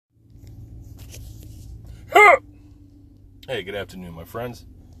Hey, good afternoon, my friends.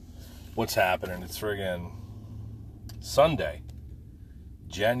 What's happening? It's friggin' Sunday,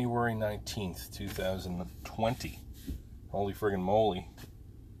 January 19th, 2020. Holy friggin' moly.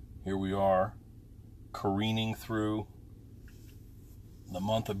 Here we are, careening through the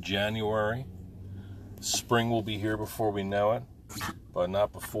month of January. Spring will be here before we know it, but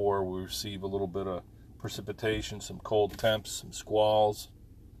not before we receive a little bit of precipitation, some cold temps, some squalls.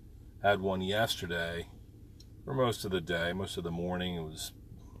 Had one yesterday. For most of the day, most of the morning, it was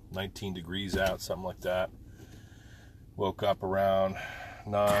 19 degrees out, something like that. Woke up around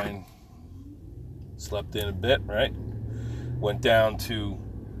 9, slept in a bit, right? Went down to,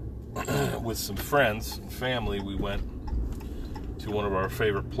 with some friends and family, we went to one of our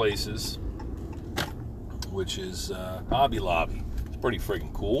favorite places, which is Hobby Lobby. It's pretty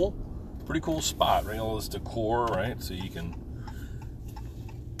friggin' cool. Pretty cool spot, right? All this decor, right? So you can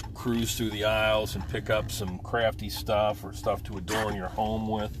cruise through the aisles and pick up some crafty stuff or stuff to adorn your home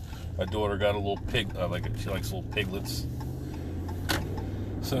with. My daughter got a little pig, she likes little piglets.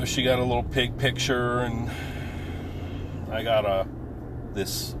 So she got a little pig picture, and I got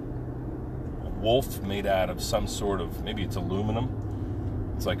this wolf made out of some sort of, maybe it's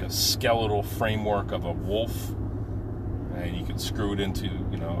aluminum. It's like a skeletal framework of a wolf, and you can screw it into,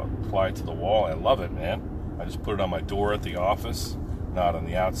 apply it to the wall. I love it, man. I just put it on my door at the office. Not on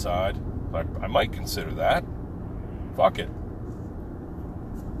the outside, but I might consider that. Fuck it.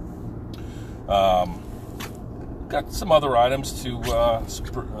 Got some other items to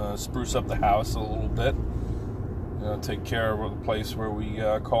spruce up the house a little bit. Take care of the place where we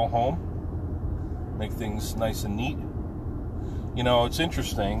call home. Make things nice and neat. It's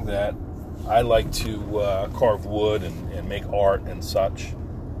interesting that I like to carve wood and make art and such.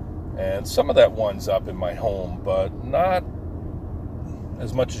 And some of that winds up in my home, but not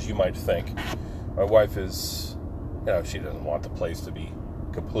as much as you might think. My wife is, she doesn't want the place to be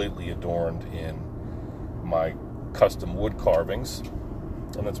completely adorned in my custom wood carvings,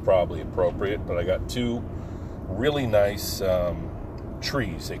 and that's probably appropriate, but I got two really nice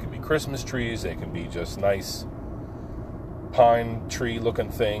trees. They can be Christmas trees, they can be just nice pine tree looking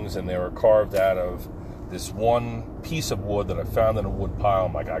things, and they were carved out of this one piece of wood that I found in a wood pile.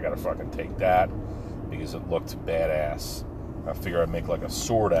 I'm like, I gotta fucking take that because it looked badass. I figure I'd make like a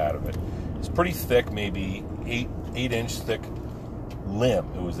sword out of it. It's pretty thick, maybe 8-inch thick limb.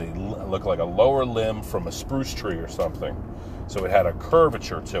 It looked like a lower limb from a spruce tree or something. So it had a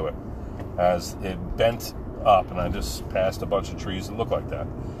curvature to it as it bent up, and I just passed a bunch of trees that look like that.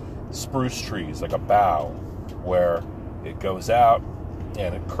 Spruce trees, like a bough, where it goes out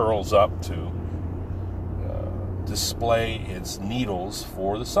and it curls up to display its needles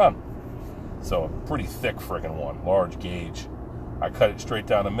for the sun. So a pretty thick friggin' one, large gauge. I cut it straight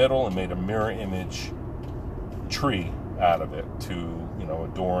down the middle and made a mirror image tree out of it to,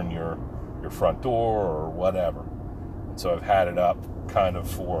 adorn your front door or whatever. And so I've had it up kind of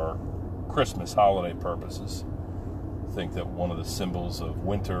for Christmas holiday purposes. I think that one of the symbols of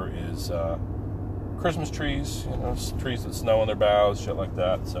winter is Christmas trees, trees that snow on their boughs, shit like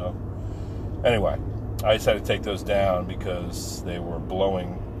that. So anyway, I just had to take those down because they were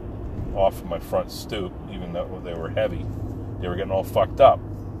blowing off of my front stoop, even though they were heavy. They were getting all fucked up.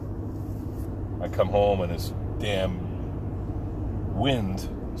 I come home and this damn wind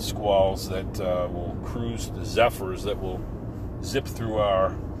squalls that will cruise, the zephyrs that will zip through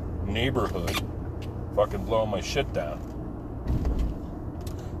our neighborhood, fucking blowing my shit down.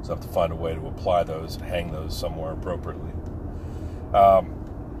 So I have to find a way to apply those and hang those somewhere appropriately.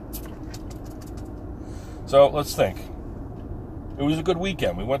 So let's think. It was a good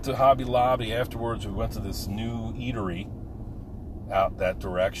weekend. We went to Hobby Lobby. Afterwards, we went to this new eatery out that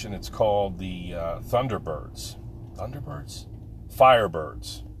direction. It's called the Thunderbirds. Thunderbirds?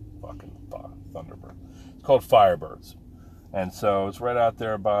 Firebirds. Fucking Thunderbird. It's called Firebirds. And so it's right out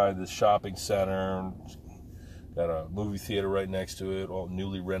there by the shopping center. Got a movie theater right next to it, all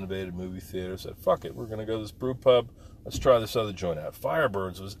newly renovated movie theater. Said, fuck it, we're going to go to this brew pub. Let's try this other joint out.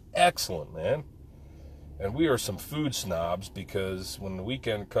 Firebirds was excellent, man. And we are some food snobs because when the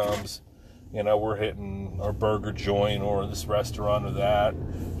weekend comes, we're hitting our burger joint or this restaurant or that,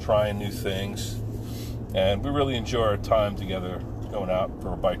 trying new things. And we really enjoy our time together going out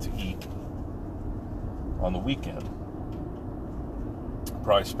for a bite to eat on the weekend.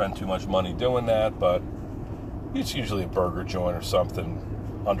 Probably spend too much money doing that, but it's usually a burger joint or something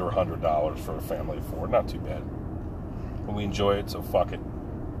under $100 for a family of 4. Not too bad. But we enjoy it, so fuck it.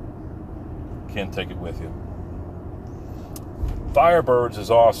 Can't take it with you. Firebirds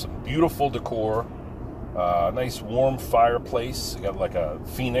is awesome. Beautiful decor. Nice warm fireplace. You got like a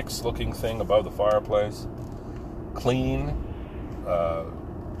phoenix looking thing above the fireplace. clean,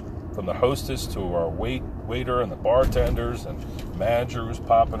 from the hostess to our waiter and the bartenders and manager who's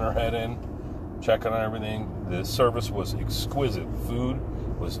popping her head in, checking on everything. The service was exquisite. Food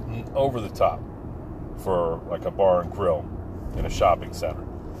was over the top for like a bar and grill in a shopping center.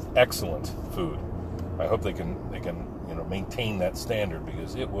 Excellent food. I hope they can maintain that standard,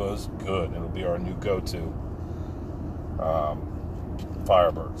 because it was good. It'll be our new go-to.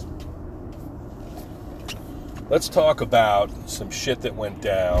 Firebirds. Let's talk about some shit that went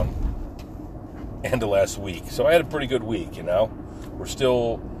down end of last week. So I had a pretty good week, We're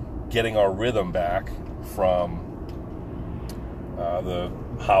still getting our rhythm back from the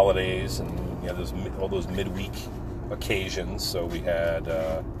holidays and all those midweek occasions. So we had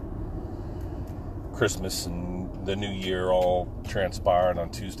Christmas and the New Year all transpired on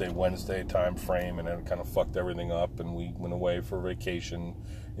Tuesday, Wednesday time frame, and then it kind of fucked everything up, and we went away for vacation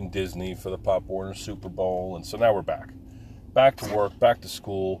in Disney for the Pop Warner Super Bowl, and so now we're back to work, back to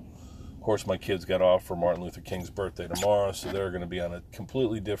school. Of course, my kids got off for Martin Luther King's birthday tomorrow, so they're going to be on a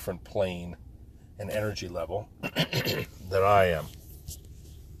completely different plane and energy level than I am.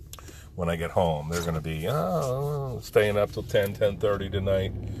 When I get home, they're going to be staying up till 10:30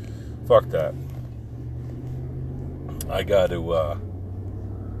 tonight. Fuck that. I got to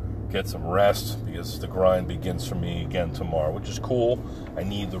get some rest, because the grind begins for me again tomorrow, which is cool. I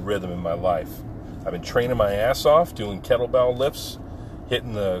need the rhythm in my life. I've been training my ass off, doing kettlebell lifts,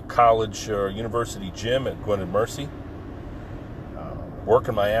 hitting the college or university gym at Gwynedd Mercy,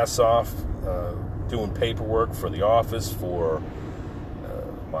 working my ass off, doing paperwork for the office for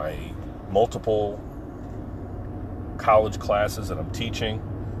my multiple college classes that I'm teaching,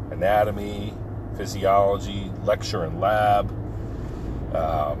 anatomy, physiology, lecture and lab,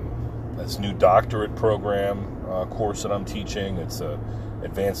 this new doctorate program course that I'm teaching. It's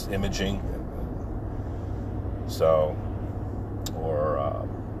advanced imaging, or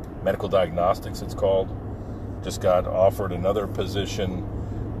medical diagnostics it's called. Just got offered another position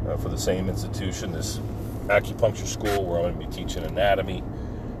for the same institution, this acupuncture school, where I'm going to be teaching anatomy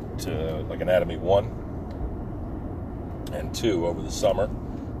to like Anatomy 1 and 2 over the summer.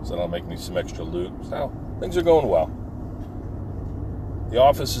 So that'll make me some extra loot. So things are going well. The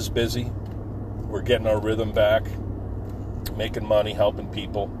office is busy. We're getting our rhythm back, making money, helping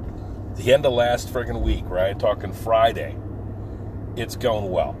people. The end of last friggin' week, right? Talking Friday. It's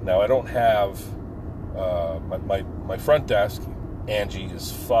going well. Now, I don't have my front desk. Angie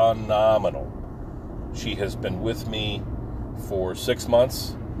is phenomenal. She has been with me for 6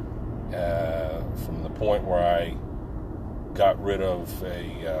 months, from the point where I got rid of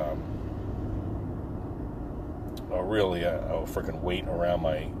a freaking weight around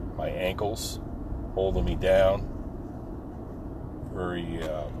my ankles, holding me down. Very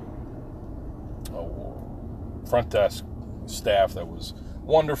front desk staff that was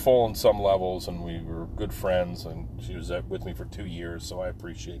wonderful on some levels, and we were good friends, and she was with me for 2 years, so I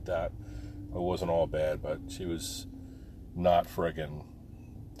appreciate that. It wasn't all bad, but she was not friggin'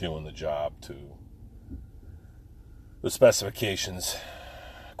 doing the job to the specifications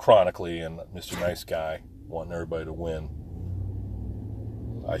chronically, and Mr. Nice Guy wanting everybody to win.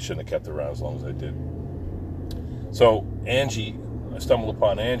 I shouldn't have kept her around as long as I did. So Angie, I stumbled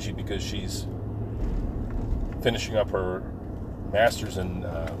upon Angie because she's finishing up her master's in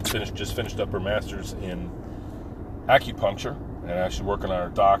just finished up her master's in acupuncture, and actually working on her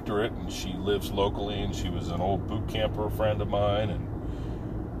doctorate. And she lives locally, and she was an old boot camper friend of mine, and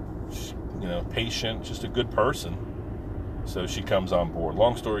she, patient, just a good person. So she comes on board.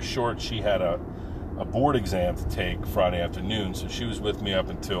 Long story short, she had a board exam to take Friday afternoon, so she was with me up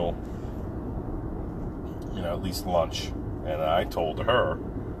until at least lunch. And I told her,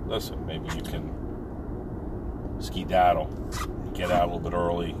 listen, maybe you can skedaddle, get out a little bit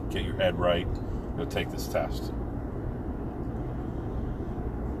early, get your head right, go take this test.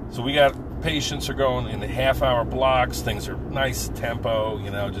 So we got patients are going in the half-hour blocks. Things are nice tempo,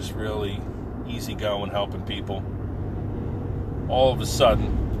 just really easy going, helping people. All of a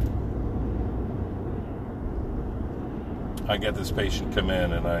sudden, I get this patient come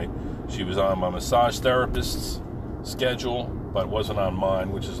in, and she was on my massage therapist's schedule, but wasn't on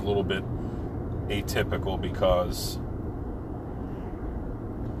mine, which is a little bit atypical because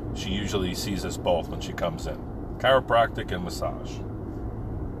she usually sees us both when she comes in. Chiropractic and massage.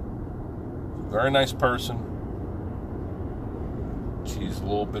 Very nice person. She's a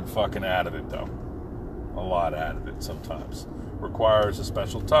little bit fucking out of it, though. A lot out of it sometimes. Requires a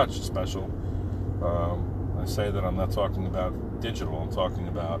special touch, a special... I say that I'm not talking about digital. I'm talking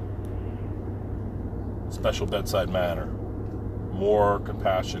about special bedside manner. More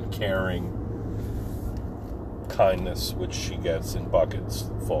compassion, caring, kindness, which she gets in buckets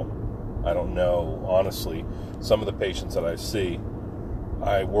full. I don't know, honestly. Some of the patients that I see,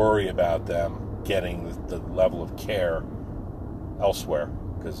 I worry about them getting the level of care elsewhere,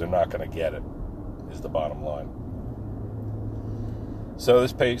 because they're not going to get it, is the bottom line. So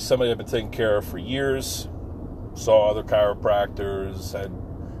this patient, somebody I've been taking care of for years, saw other chiropractors, had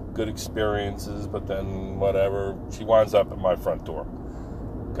good experiences, but then whatever, she winds up at my front door.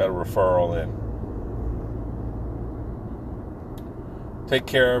 Got a referral in. Take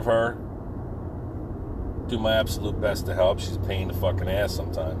care of her. Do my absolute best to help. She's a pain in the fucking ass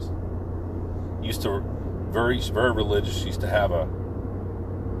sometimes. She's very religious. She used to have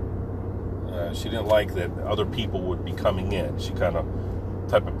she didn't like that other people would be coming in. She kind of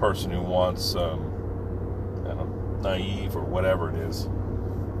type of person who wants, naive or whatever it is.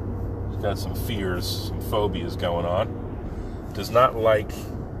 She's got some fears, some phobias going on. Does not like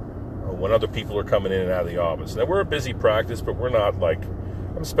when other people are coming in and out of the office. Now, we're a busy practice, but we're not like,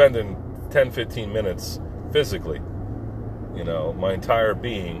 I'm spending 10, 15 minutes physically, my entire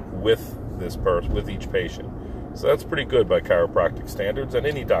being with this person, with each patient. So that's pretty good by chiropractic standards and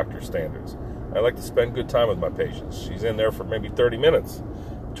any doctor standards. I like to spend good time with my patients. She's in there for maybe 30 minutes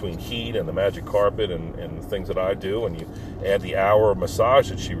between heat and the magic carpet and the things that I do, and you add the hour of massage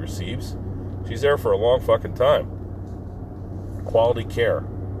that she receives. She's there for a long fucking time. Quality care.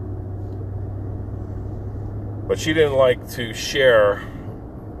 But she didn't like to share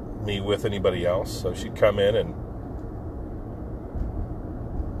me with anybody else, so she'd come in and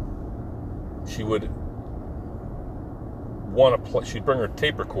she would want to play. She'd bring her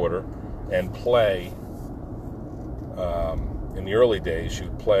tape recorder and play. In the early days, she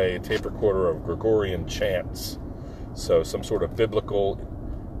would play a tape recorder of Gregorian chants, so some sort of biblical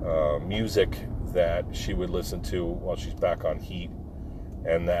music that she would listen to while she's back on heat,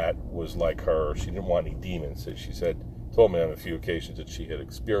 and that was like her. She didn't want any demons. So she told me on a few occasions that she had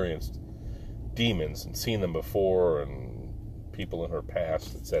experienced demons and seen them before, and people in her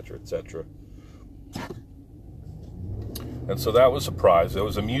past, etc., etc. And so that was a surprise. It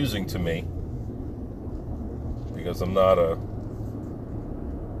was amusing to me, because I'm not a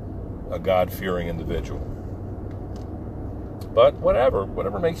God-fearing individual. But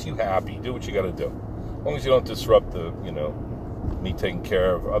whatever makes you happy, do what you got to do. As long as you don't disrupt me taking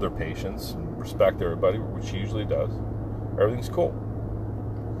care of other patients and respect everybody, which she usually does, everything's cool.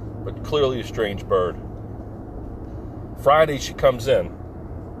 But clearly a strange bird. Friday she comes in.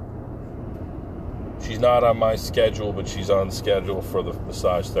 She's not on my schedule, but she's on schedule for the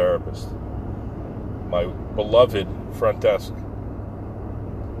massage therapist. My beloved front desk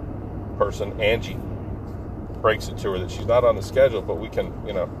person, Angie, breaks it to her that she's not on the schedule, but we can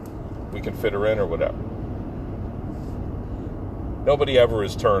fit her in or whatever. Nobody ever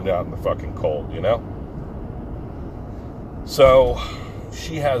is turned out in the fucking cold, So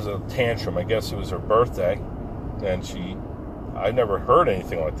she has a tantrum. I guess it was her birthday, and I never heard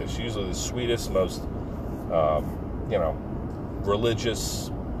anything like this. She's usually the sweetest, most, religious.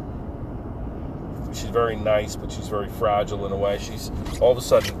 She's very nice, but she's very fragile in a way. All of a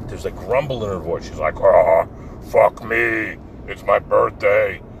sudden, there's a grumble in her voice. She's like, "Oh, fuck me. It's my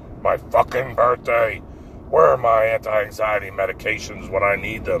birthday. My fucking birthday. Where are my anti-anxiety medications when I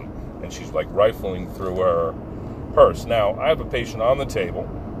need them?" And she's like rifling through her purse. Now, I have a patient on the table.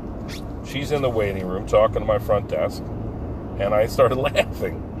 She's in the waiting room talking to my front desk. And I started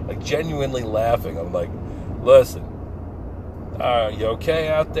laughing, like genuinely laughing. I'm like, "Listen, you okay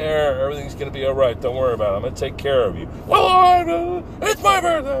out there? Everything's going to be all right. Don't worry about it. I'm going to take care of you." "Well, it's my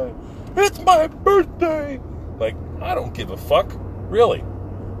birthday. It's my birthday." Like, I don't give a fuck, really.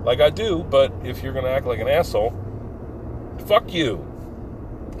 Like, I do, but if you're going to act like an asshole, fuck you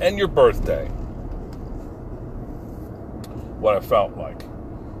and your birthday. What I felt like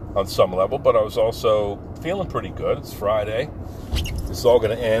on some level, but I was also feeling pretty good. It's Friday. This is all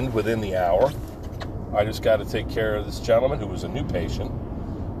going to end within the hour. I just got to take care of this gentleman who was a new patient,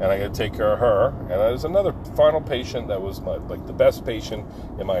 and I got to take care of her. And there's another final patient that was the best patient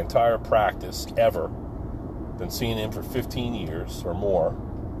in my entire practice ever. Been seeing him for 15 years or more,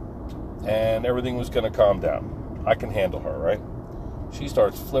 and everything was going to calm down. I can handle her, right? She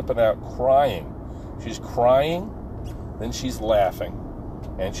starts flipping out, crying. She's crying, then she's laughing,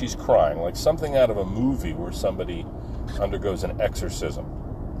 and she's crying like something out of a movie where somebody undergoes an exorcism.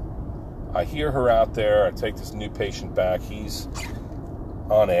 I hear her out there. I take this new patient back. He's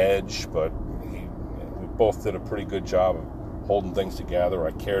on edge, but we both did a pretty good job of holding things together.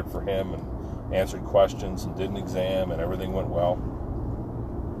 I cared for him and answered questions and did an exam, and everything went well.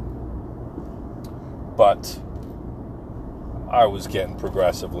 But I was getting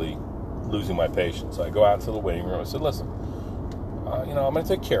progressively losing my patience. I go out to the waiting room. I said, listen, I'm going to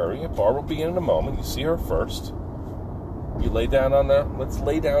take care of you. Barbara will be in a moment. You see her first. You lay down let's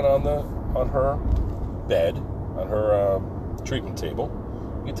lay down on her bed, on her treatment table.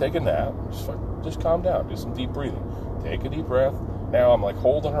 You take a nap. Just calm down. Do some deep breathing. Take a deep breath. Now I'm like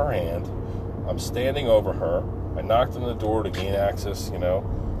holding her hand. I'm standing over her. I knocked on the door to gain access,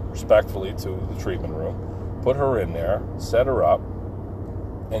 respectfully to the treatment room. Put her in there, set her up,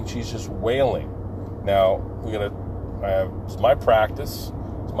 and she's just wailing. Now, it's my practice.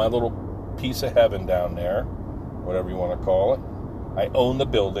 It's my little piece of heaven down there, whatever you want to call it. I own the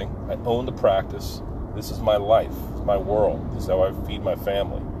building. I own the practice. This is my life. It's my world. This is how I feed my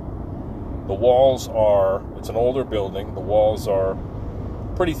family. The walls it's an older building. The walls are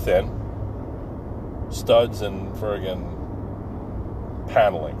pretty thin. Studs and friggin'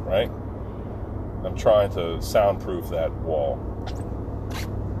 paneling, right? I'm trying to soundproof that wall.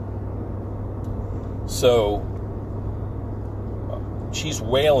 So, she's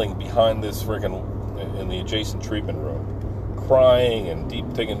wailing behind this in the adjacent treatment room, crying and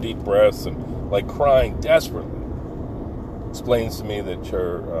taking deep breaths and like crying desperately. Explains to me that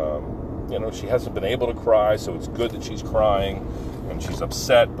she hasn't been able to cry, so it's good that she's crying, and she's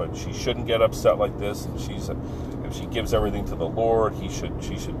upset, but she shouldn't get upset like this. And if she gives everything to the Lord, she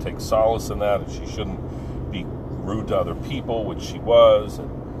should take solace in that, and she shouldn't be rude to other people, which she was.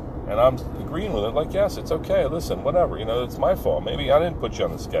 And I'm agreeing with it, like, yes, it's okay, listen, whatever, it's my fault. Maybe I didn't put you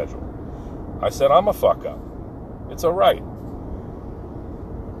on the schedule. I said, I'm a fuck up. It's all right.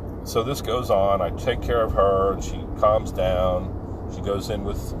 So this goes on. I take care of her, and she calms down. She goes in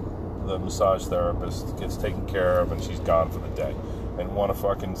with the massage therapist, gets taken care of, and she's gone for the day. I didn't want to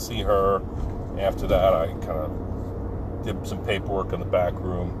fucking see her. After that, I kind of did some paperwork in the back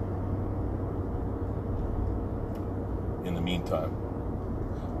room in the meantime.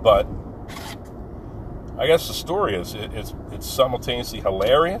 But I guess the story is it's simultaneously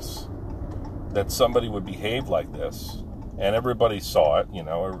hilarious that somebody would behave like this, and everybody saw it.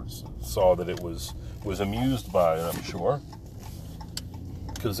 Saw that it was amused by it, I'm sure,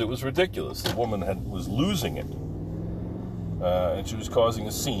 because it was ridiculous. The woman was losing it, and she was causing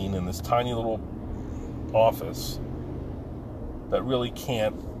a scene in this tiny little office that really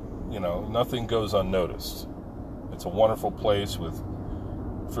can't, nothing goes unnoticed. It's a wonderful place with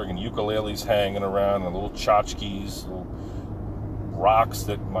friggin' ukuleles hanging around and little tchotchkes, little rocks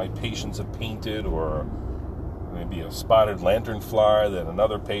that my patients have painted, or maybe a spotted lanternfly that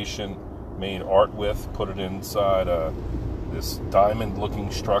another patient made art with, put it inside this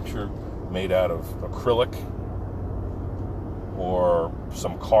diamond-looking structure made out of acrylic, or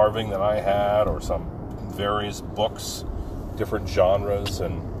some carving that I had, or some various books, different genres,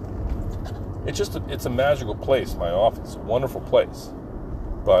 and it's a magical place, my office, a wonderful place.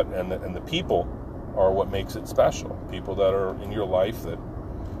 But and the people are what makes it special. People that are in your life that,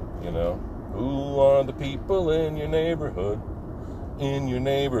 who are the people in your neighborhood? In your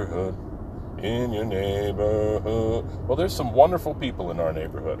neighborhood. In your neighborhood. Well, there's some wonderful people in our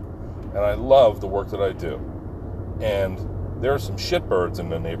neighborhood, and I love the work that I do. And there are some shitbirds in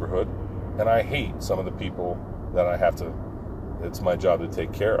the neighborhood, and I hate some of the people that it's my job to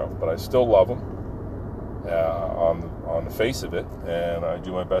take care of. But I still love them. On the face of it, and I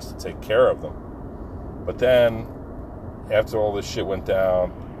do my best to take care of them. But then, after all this shit went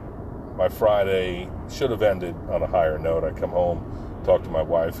down, my Friday should have ended on a higher note. I come home, talk to my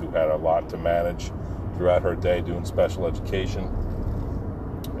wife, who had a lot to manage throughout her day doing special education,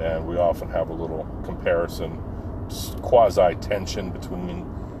 and we often have a little comparison, quasi-tension between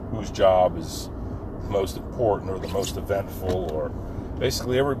whose job is most important or the most eventful, or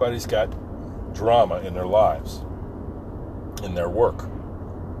basically everybody's got drama in their lives, in their work.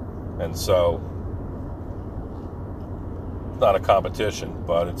 And so, it's not a competition,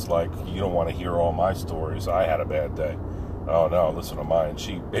 but it's like, you don't want to hear all my stories. I had a bad day. Oh no, listen to mine.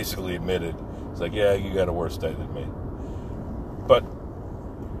 She basically admitted, it's like, yeah, you got a worse day than me. But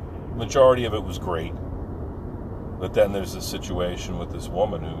majority of it was great. But then there's this situation with this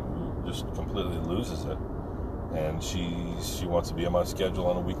woman who just completely loses it, and she wants to be on my schedule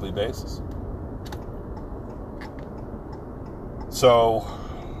on a weekly basis. So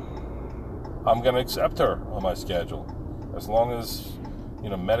I'm going to accept her on my schedule as long as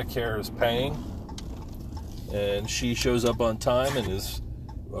Medicare is paying and she shows up on time and is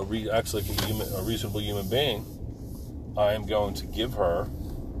a reasonable human being. I am going to give her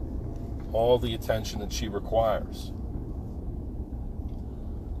all the attention that she requires.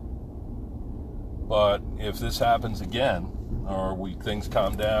 But if this happens again, or things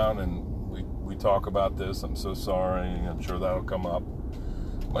calm down and we talk about this, I'm so sorry, I'm sure that'll come up.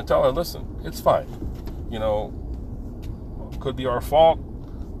 I tell her, listen, it's fine. You know, could be our fault.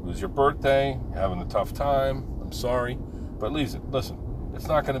 It was your birthday, having a tough time. I'm sorry. But listen, it's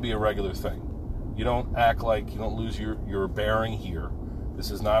not going to be a regular thing. You don't act like you don't lose your bearing here.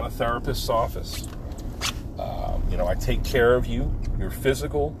 This is not a therapist's office. You know, I take care of you, your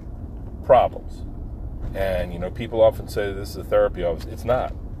physical problems. And, you know, people often say this is a therapy office. It's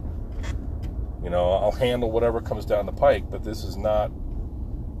not. You know, I'll handle whatever comes down the pike, but this is not,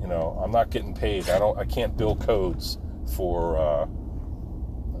 you know, I'm not getting paid. I can't bill codes for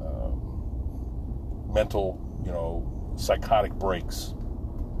mental, you know, psychotic breaks.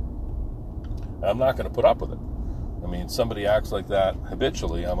 And I'm not going to put up with it. I mean, somebody acts like that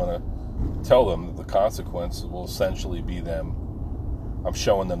habitually, I'm going to tell them that the consequence will essentially be I'm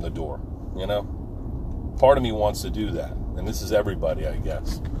showing them the door, you know? Part of me wants to do that, and this is everybody, I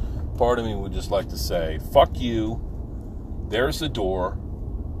guess. Part of me would just like to say, fuck you, there's the door,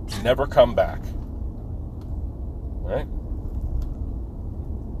 never come back. Right?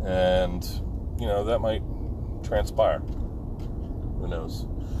 And, you know, that might transpire. Who knows?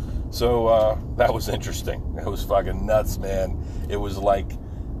 So, that was interesting. It was fucking nuts, man. It was like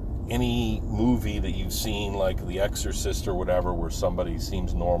any movie that you've seen, like The Exorcist or whatever, where somebody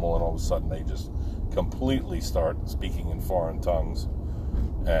seems normal and all of a sudden they just completely start speaking in foreign tongues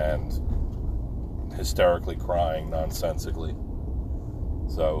and hysterically crying nonsensically.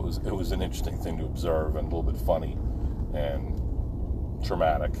 So it was an interesting thing to observe, and a little bit funny and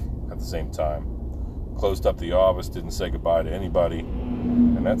traumatic at the same time. Closed up the office, didn't say goodbye to anybody,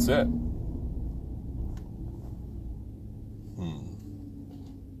 and that's it.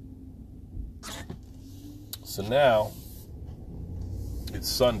 So now, it's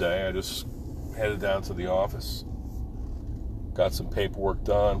Sunday. I just headed down to the office. Got some paperwork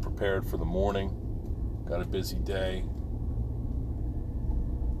done, prepared for the morning. Got a busy day.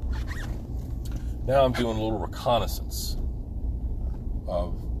 Now I'm doing a little reconnaissance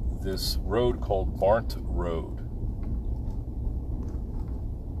of this road called Barnt Road.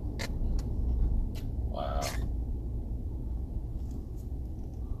 Wow.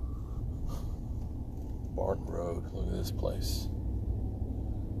 Barnt Road. Look at this place.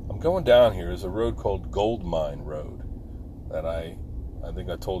 I'm going down here. There's a road called Gold Mine Road that I think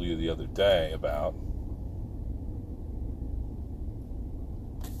I told you the other day about.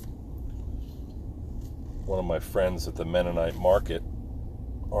 One of my friends at the Mennonite Market,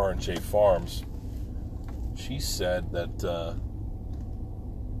 R&J Farms, she said that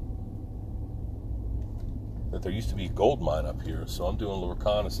there used to be a gold mine up here. So I'm doing a little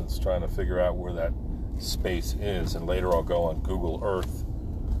reconnaissance trying to figure out where that space is, and later I'll go on Google Earth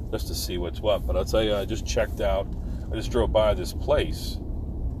just to see what's what. But I'll tell you, I just drove by this place,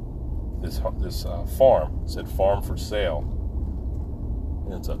 this farm. It said farm for sale,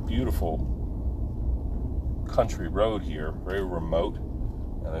 and it's a beautiful country road here, very remote,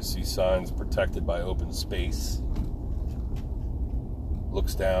 and I see signs protected by open space.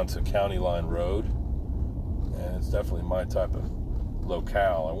 Looks down to County Line Road, and it's definitely my type of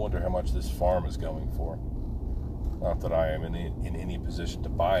locale. I wonder how much this farm is going for. Not that I am in any position to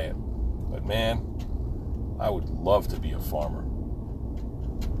buy it, but man, I would love to be a farmer.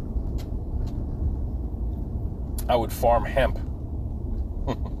 I would farm hemp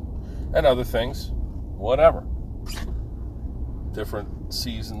and other things, whatever. Different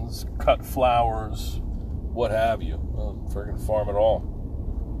seasons, cut flowers, what have you. Well, friggin' farm it all.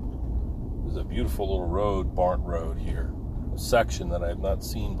 There's a beautiful little road, Barnt Road here. A section that I have not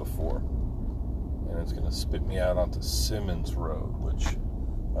seen before. And it's going to spit me out onto Simmons Road, which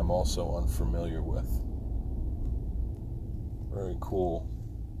I'm also unfamiliar with. Very cool.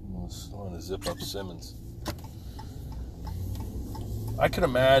 I want to zip up Simmons. I can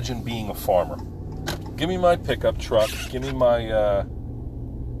imagine being a farmer. Give me my pickup truck. Give me my,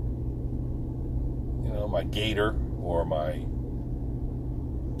 my Gator or my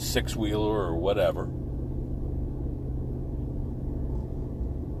six-wheeler or whatever.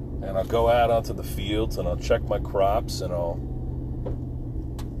 And I'll go out onto the fields and I'll check my crops and I'll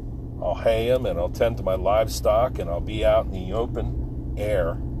hay them and I'll tend to my livestock and I'll be out in the open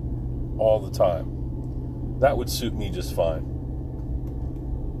air all the time. That would suit me just fine.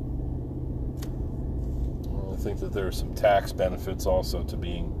 I think that there are some tax benefits also to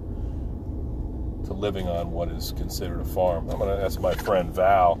living on what is considered a farm. I'm going to ask my friend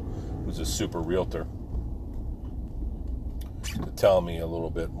Val, who's a super realtor, to tell me a little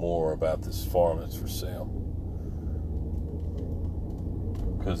bit more about this farm that's for sale.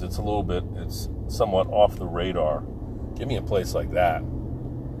 Because it's somewhat off the radar. Give me a place like that.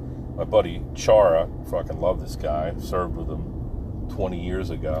 My buddy Chara, fucking love this guy. Served with him 20 years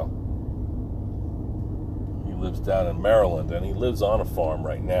ago. He lives down in Maryland, and he lives on a farm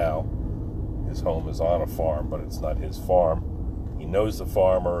right now. His home is on a farm, but it's not his farm. He knows the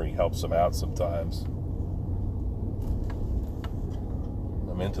farmer. He helps him out sometimes.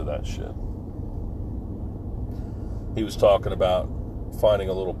 I'm into that shit. He was talking about finding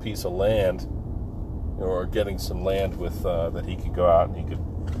a little piece of land, or getting some land with that he could go out and he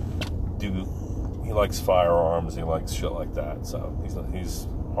could do. He likes firearms. He likes shit like that. So he's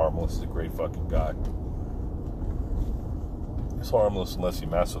harmless. He's a great fucking guy. He's harmless unless you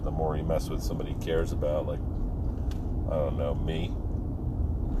mess with him, or you mess with somebody he cares about, like, I don't know, me.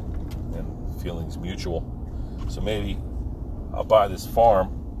 And feelings mutual. So maybe I'll buy this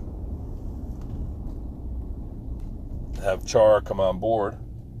farm, have Char come on board.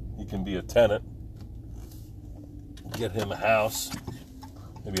 He can be a tenant. Get him a house,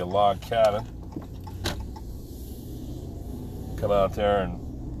 maybe a log cabin. Come out there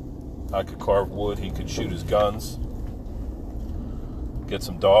and I could carve wood. He could shoot his guns. Get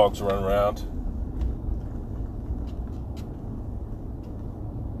some dogs run around.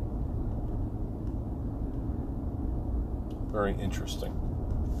 Very interesting.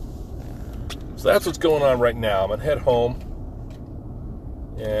 So that's what's going on right now. I'm gonna head home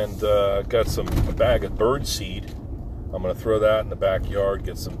and got a bag of bird seed. I'm gonna throw that in the backyard.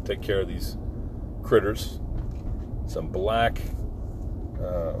 Take care of these critters. Some black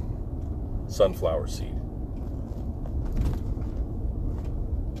sunflower seed.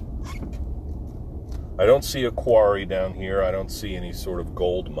 I don't see a quarry down here. I don't see any sort of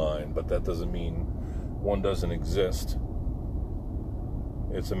gold mine, but that doesn't mean one doesn't exist.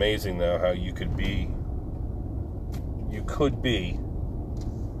 It's amazing, though, how you could be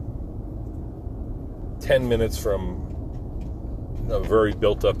 10 minutes from a very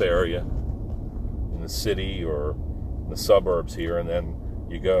built-up area in the city or in the suburbs here, and then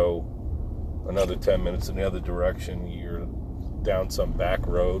you go another 10 minutes in the other direction. You're down some back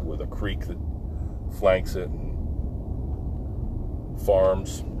road with a creek that flanks it, and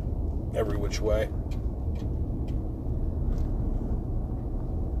farms every which way.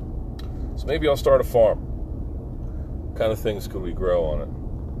 So maybe I'll start a farm. What kind of things could we grow on it?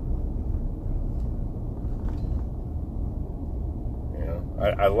 You know,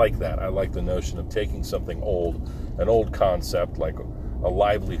 I like that. I like the notion of taking something old, an old concept, like a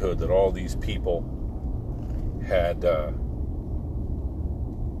livelihood that all these people had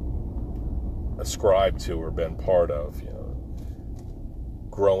ascribed to or been part of, you know,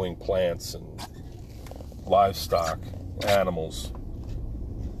 growing plants and livestock, animals.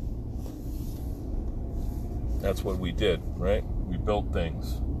 That's what we did, right? We built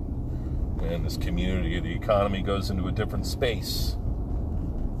things. And this community, the economy goes into a different space.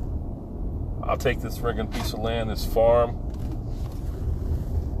 I'll take this friggin' piece of land, this farm,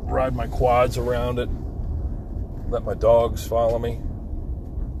 ride my quads around it, let my dogs follow me.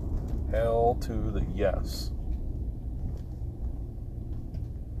 Hell to the yes.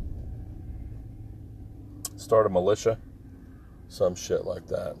 Start a militia, some shit like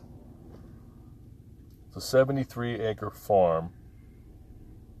that. It's a 73-acre farm.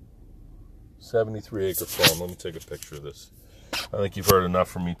 73-acre farm. Let me take a picture of this. I think you've heard enough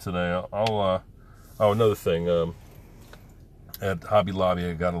from me today. Another thing. At Hobby Lobby,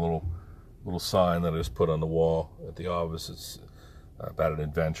 I got a little sign that I just put on the wall at the office. It's about an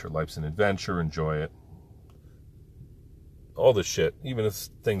adventure. Life's an adventure. Enjoy it. All this shit, even if it's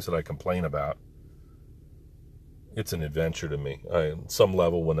things that I complain about, it's an adventure to me. On some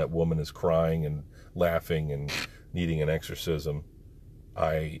level, when that woman is crying and laughing and needing an exorcism,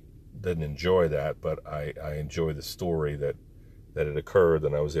 I didn't enjoy that, but I enjoy the story that it occurred,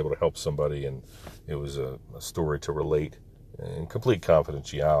 and I was able to help somebody, and it was a story to relate in complete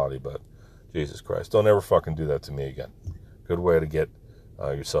confidentiality. But Jesus Christ, don't ever fucking do that to me again. Good way to get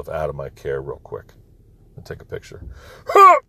yourself out of my care real quick. I'll take a picture.